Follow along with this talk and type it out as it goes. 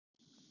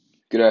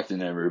Good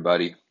afternoon,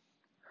 everybody.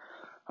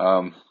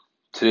 Um,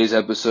 Today's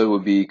episode will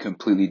be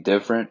completely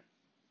different.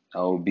 I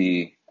will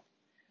be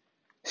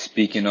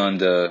speaking on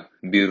the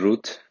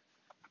Beirut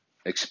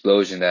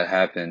explosion that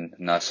happened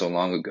not so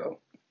long ago.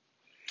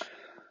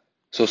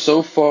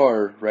 So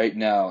far, right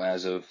now,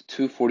 as of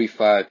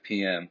 2:45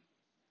 p.m.,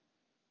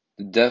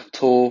 the death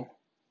toll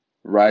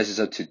rises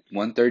up to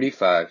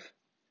 135,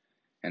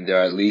 and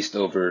there are at least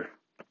over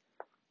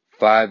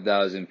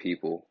 5,000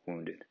 people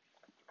wounded.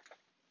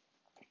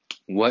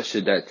 What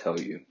should that tell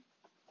you?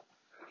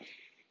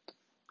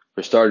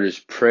 For starters,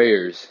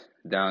 prayers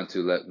down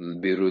to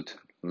Beirut,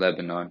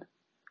 Lebanon.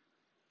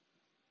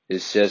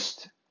 It's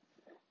just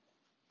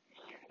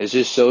It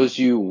just shows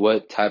you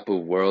what type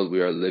of world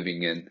we are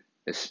living in,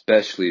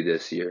 especially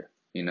this year,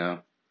 you know?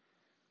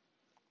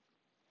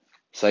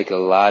 It's like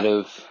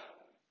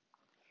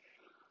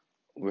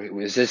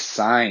it's just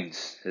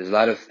signs. There's a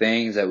lot of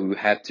things that we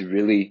have to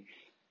really,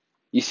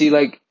 you see,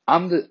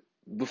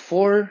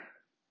 before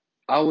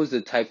I was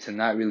the type to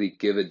not really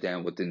give a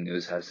damn what the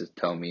news has to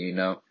tell me, you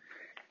know?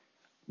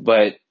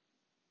 But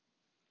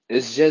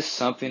it's just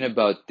something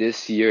about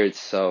this year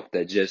itself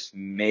that just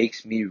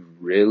makes me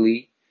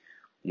really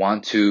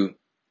want to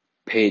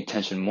pay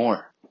attention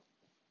more.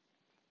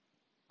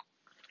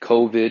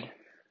 COVID,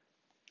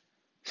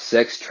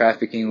 sex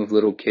trafficking with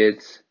little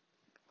kids,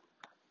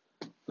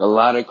 a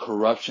lot of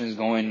corruption is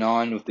going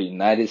on with the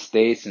United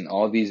States and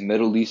all these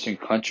Middle Eastern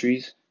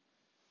countries.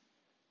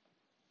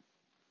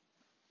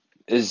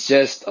 It's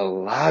just a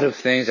lot of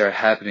things are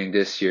happening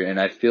this year, and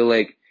I feel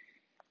like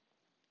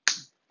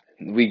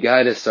we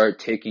gotta start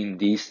taking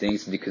these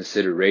things into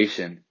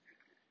consideration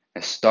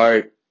and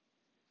start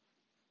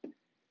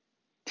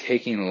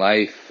taking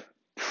life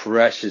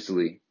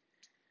preciously.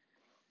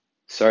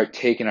 Start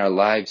taking our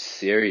lives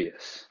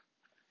serious.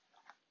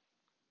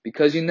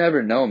 Because you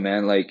never know,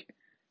 man. Like,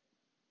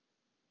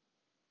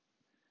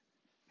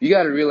 you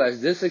gotta realize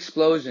this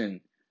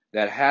explosion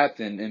that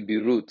happened in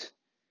Beirut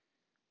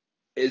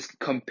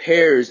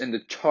compares in the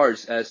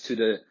charts as to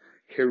the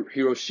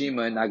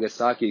Hiroshima and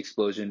Nagasaki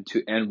explosion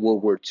to end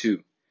World War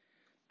II.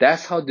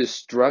 That's how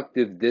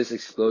destructive this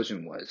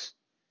explosion was.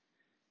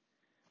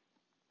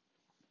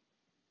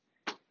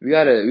 We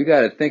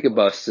gotta think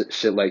about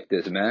shit like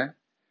this, man.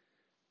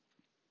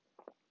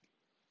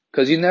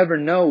 Cause you never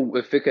know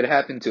if it could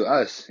happen to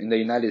us in the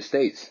United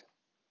States.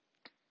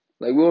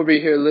 Like, we're over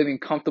here living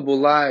comfortable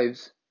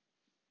lives,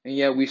 and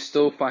yet we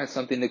still find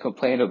something to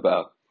complain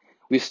about.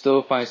 We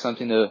still find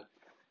something to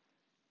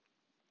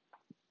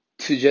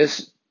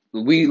just,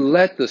 we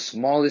let the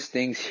smallest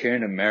things here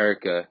in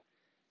America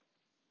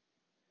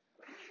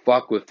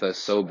fuck with us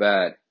so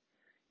bad.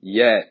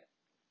 Yet,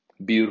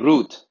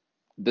 Beirut,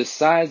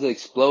 besides the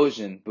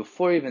explosion,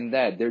 before even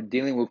that, they're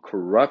dealing with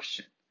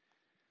corruption.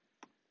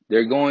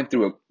 They're going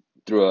through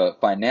a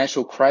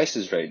financial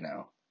crisis right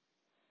now.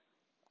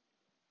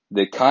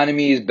 The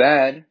economy is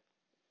bad.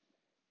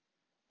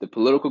 The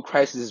political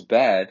crisis is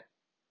bad.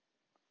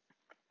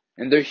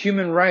 And their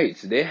human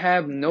rights, they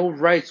have no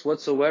rights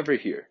whatsoever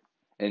here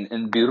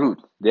in Beirut.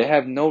 They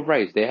have no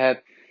rights. They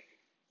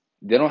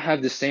don't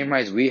have the same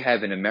rights we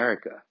have in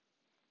America.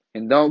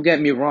 And don't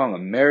get me wrong,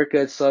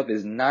 America itself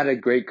is not a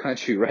great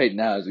country right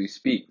now as we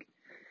speak.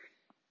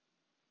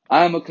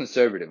 I'm a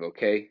conservative,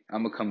 okay?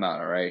 I'm gonna come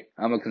out, alright?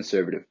 I'm a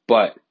conservative.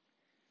 But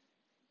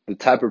the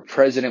type of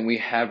president we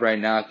have right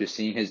now, after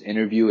seeing his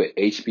interview at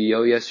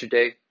HBO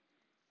yesterday,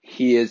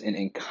 he is an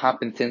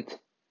incompetent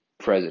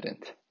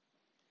president.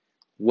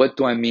 What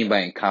do I mean by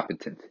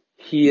incompetent?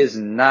 He is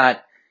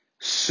not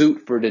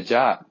suited for the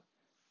job.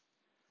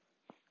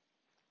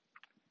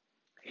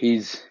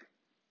 He's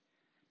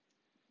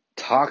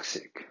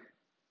toxic.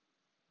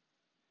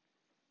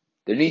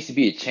 There needs to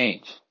be a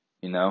change,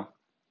 you know?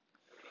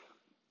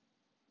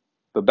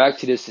 But back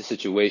to this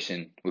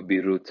situation with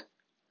Beirut.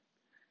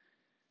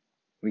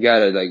 We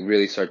gotta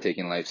really start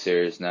taking life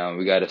serious now.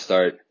 We gotta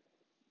start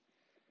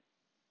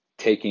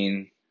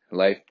taking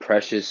life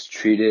precious,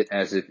 treat it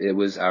as if it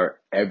was our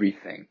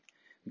everything.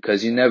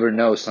 Because you never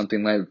know,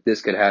 something like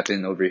this could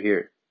happen over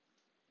here.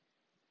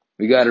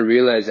 We gotta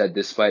realize that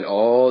despite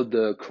all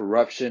the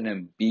corruption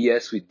and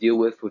BS we deal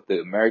with the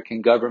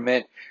American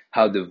government,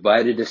 how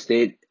divided the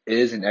state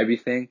is and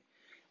everything,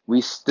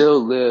 we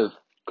still live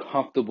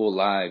comfortable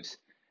lives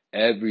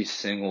every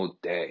single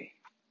day.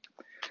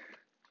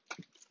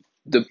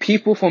 The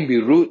people from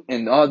Beirut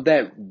and all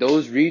that,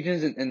 those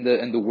regions in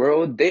the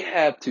world, they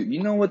have to,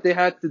 you know what they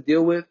have to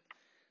deal with?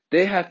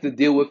 They have to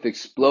deal with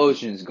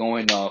explosions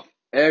going off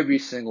every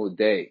single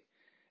day,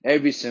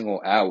 every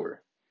single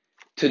hour,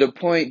 to the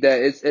point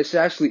that it's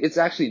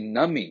actually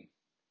numbing.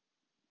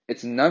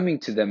 It's numbing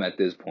to them at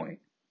this point.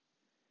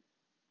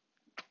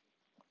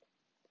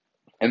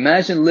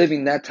 Imagine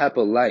living that type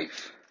of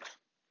life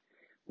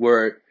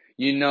where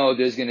you know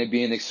there's going to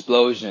be an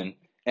explosion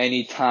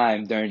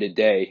anytime during the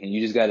day, and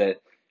you just got to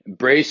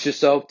brace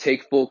yourself,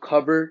 take full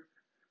cover,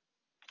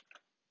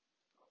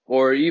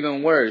 or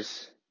even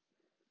worse,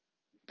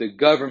 the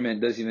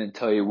government doesn't even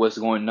tell you what's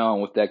going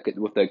on with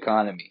the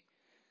economy.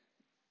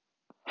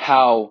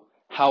 How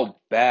how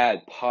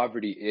bad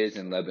poverty is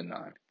in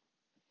Lebanon.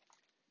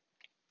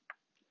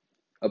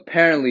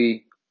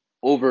 Apparently,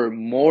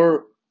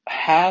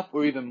 half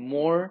or even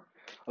more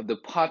of the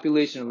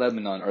population of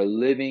Lebanon are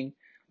living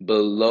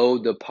below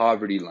the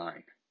poverty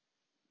line.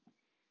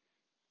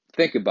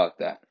 Think about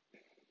that.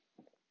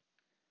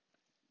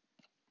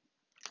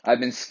 I've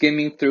been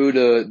skimming through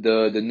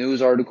the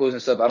news articles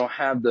and stuff. I don't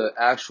have the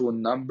actual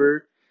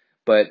number,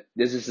 but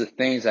this is the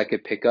things I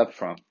could pick up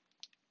from.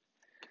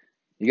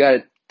 You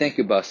gotta think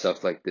about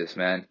stuff like this,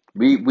 man.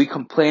 We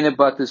complain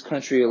about this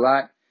country a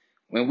lot,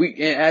 and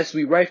as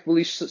we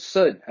rightfully should,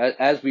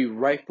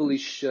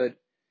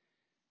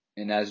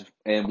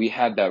 and we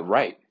have that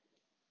right.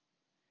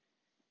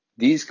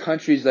 These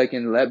countries like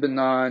in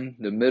Lebanon,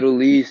 the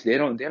Middle East, they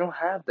don't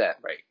have that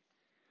right.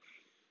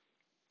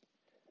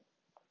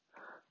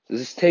 So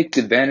let's take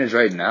advantage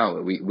right now.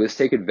 Let's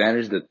take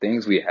advantage of the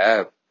things we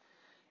have.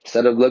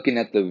 Instead of looking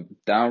at the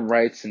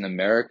downrights in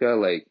America,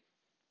 like,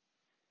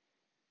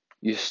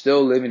 you're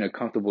still living a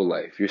comfortable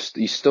life.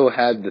 You still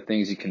have the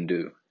things you can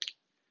do.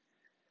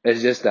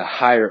 It's just the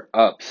higher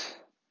ups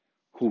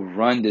who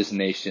run this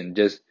nation.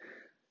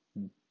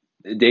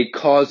 They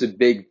cause a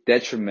big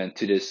detriment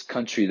to this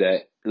country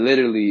that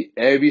literally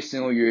every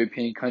single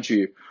European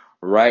country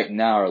right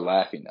now are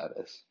laughing at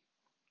us.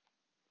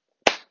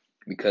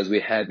 Because we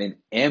have an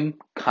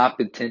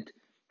incompetent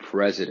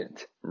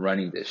president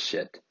running this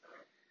shit.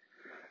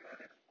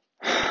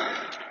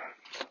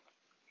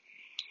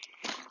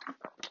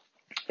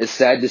 It's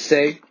sad to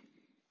say,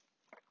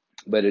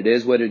 but it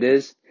is what it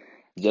is.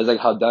 Just like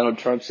how Donald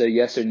Trump said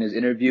yesterday in his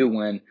interview,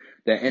 when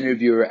the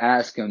interviewer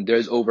asked him,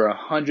 there's over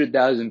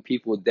 100,000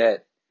 people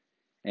dead.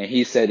 And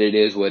he said it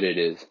is what it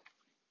is.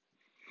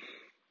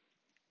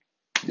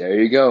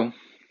 There you go.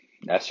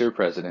 That's your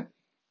president.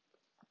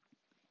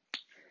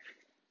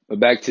 But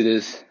back to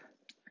this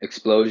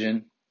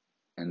explosion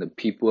and the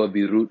people of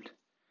Beirut.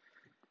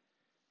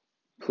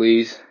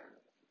 Please,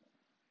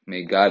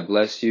 may God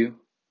bless you.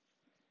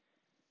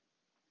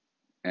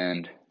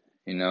 And,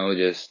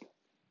 just,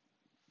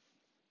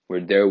 we're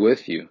there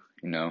with you,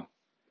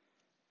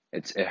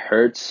 It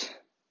hurts.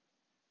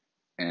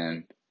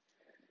 And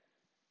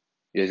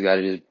you just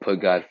gotta just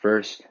put God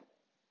first.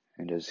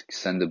 And just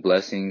send the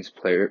blessings,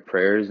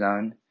 prayers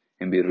down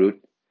in Beirut.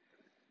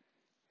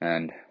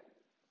 And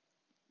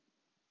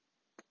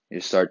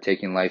you start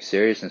taking life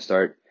serious and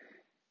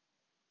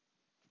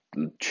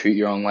treat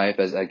your own life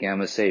as, again, I'm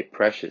gonna say,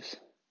 precious.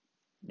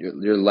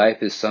 Your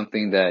life is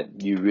something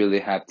that you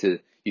really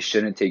you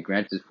shouldn't take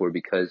granted for,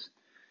 because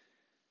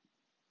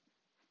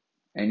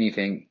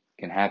anything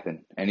can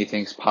happen.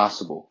 Anything's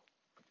possible.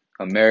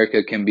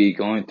 America can be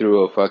going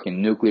through a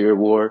fucking nuclear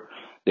war.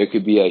 There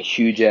could be a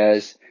huge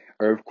ass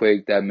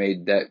earthquake that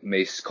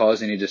may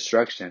cause any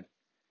destruction.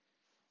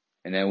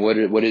 And then what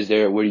are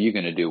you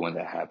gonna do when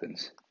that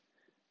happens?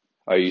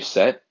 Are you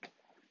set?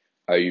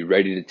 Are you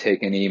ready to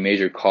take any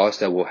major cost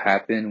that will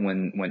happen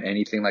when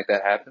anything like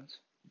that happens?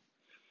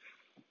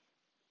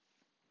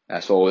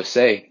 That's what we'll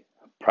say.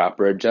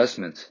 Proper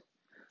adjustments.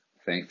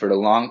 Think for the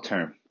long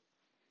term.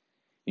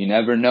 You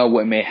never know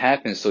what may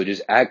happen, so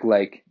just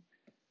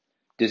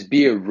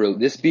be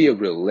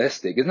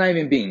realistic. It's not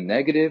even being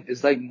negative.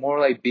 It's like more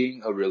like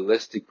being a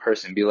realistic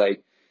person. Be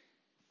like,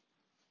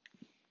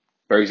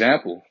 for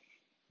example,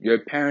 your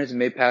parents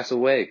may pass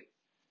away.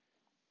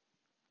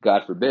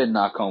 God forbid,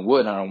 knock on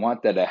wood. I don't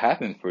want that to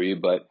happen for you,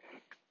 but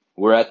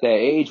we're at that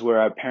age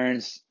where our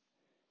parents,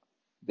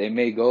 they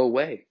may go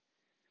away.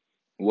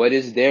 What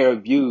is there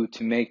of you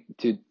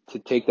to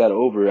take that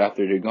over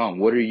after they're gone?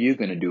 What are you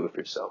going to do with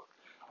yourself?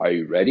 Are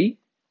you ready?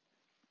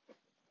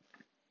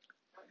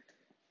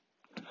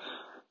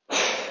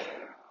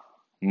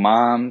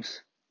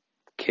 Moms,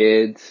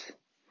 kids,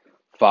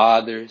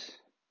 fathers,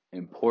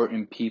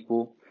 important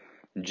people,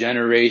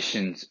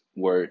 generations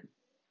were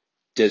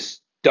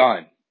just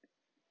done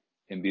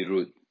in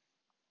Beirut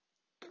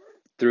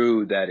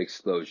through that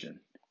explosion.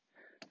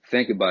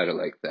 Think about it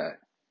like that.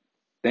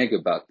 Think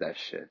about that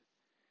shit.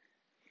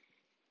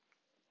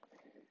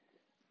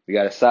 We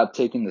gotta stop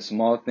taking the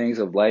small things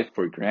of life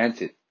for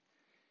granted.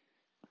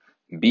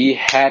 Be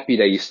happy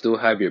that you still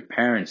have your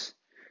parents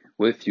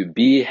with you.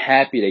 Be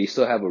happy that you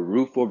still have a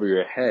roof over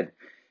your head.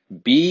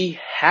 Be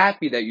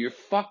happy that you're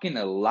fucking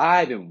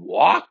alive and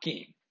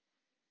walking.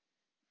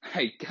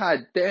 Like,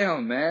 god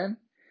damn, man.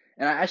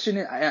 And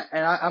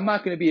I'm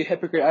not gonna be a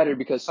hypocrite either,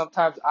 because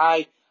sometimes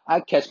I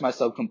catch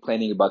myself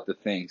complaining about the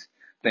things,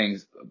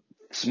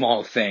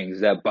 small things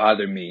that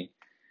bother me.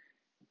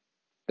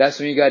 That's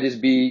when you gotta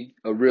just be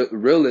a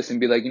realist and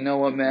be like, you know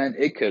what, man?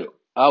 I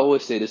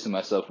always say this to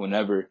myself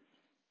whenever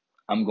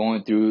I'm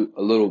going through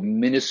a little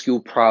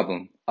minuscule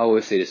problem. I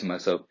always say this to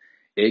myself: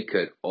 it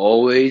could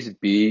always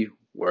be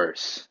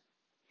worse.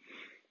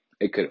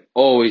 It could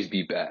always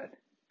be bad.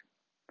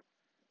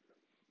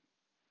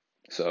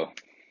 So,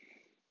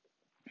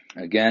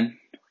 again,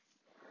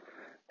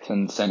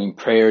 sending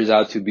prayers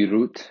out to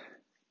Beirut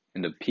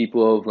and the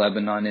people of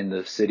Lebanon in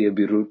the city of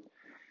Beirut.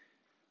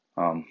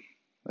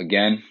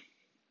 Again,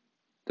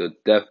 the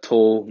death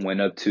toll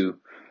went up to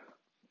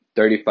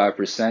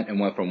 35%. It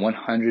went from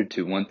 100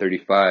 to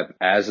 135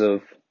 as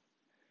of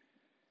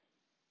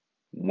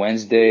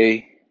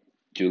Wednesday,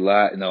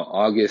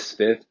 August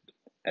 5th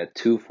at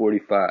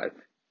 2:45.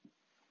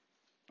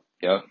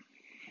 Yep.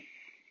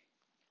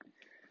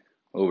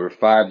 Over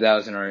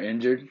 5,000 are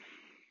injured,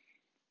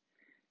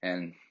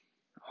 and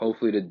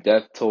hopefully the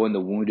death toll and the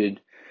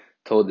wounded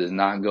toll does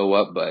not go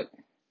up, but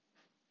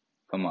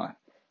come on.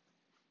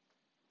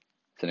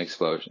 It's an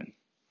explosion.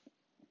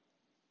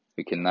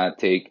 We cannot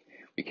take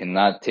we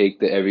cannot take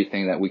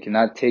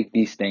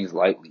these things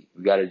lightly.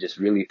 We got to just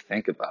really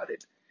think about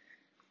it.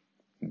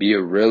 Be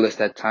a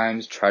realist at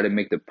times, try to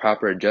make the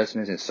proper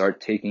adjustments and start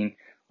taking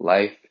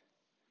life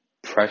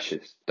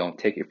precious. Don't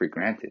take it for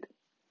granted.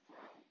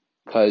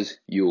 Because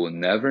you will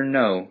never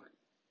know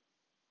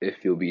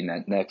if you'll be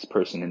that next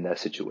person in that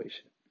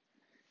situation.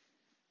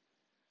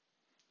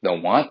 I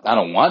don't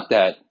want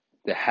that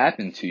to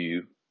happen to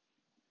you,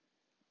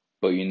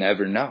 but you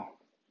never know.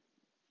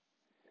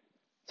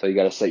 So you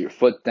got to set your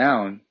foot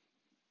down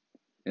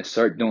and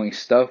start doing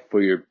stuff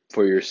for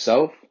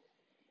yourself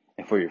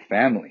and for your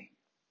family.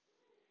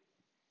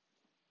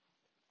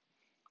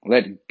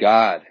 Let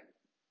God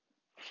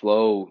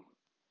flow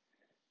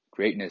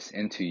greatness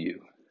into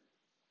you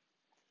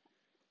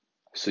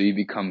so you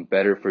become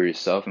better for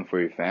yourself and for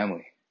your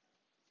family.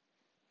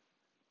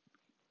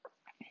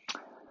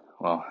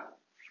 Well,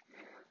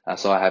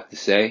 that's all I have to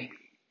say.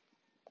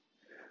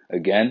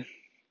 Again,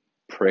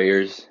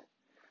 prayers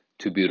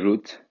to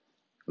Beirut,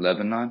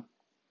 Lebanon.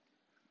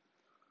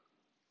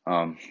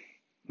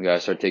 We gotta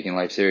start taking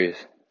life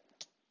serious.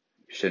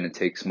 Shouldn't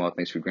take small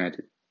things for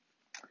granted.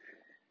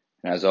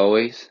 And as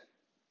always,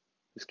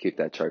 just keep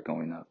that chart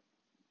going up.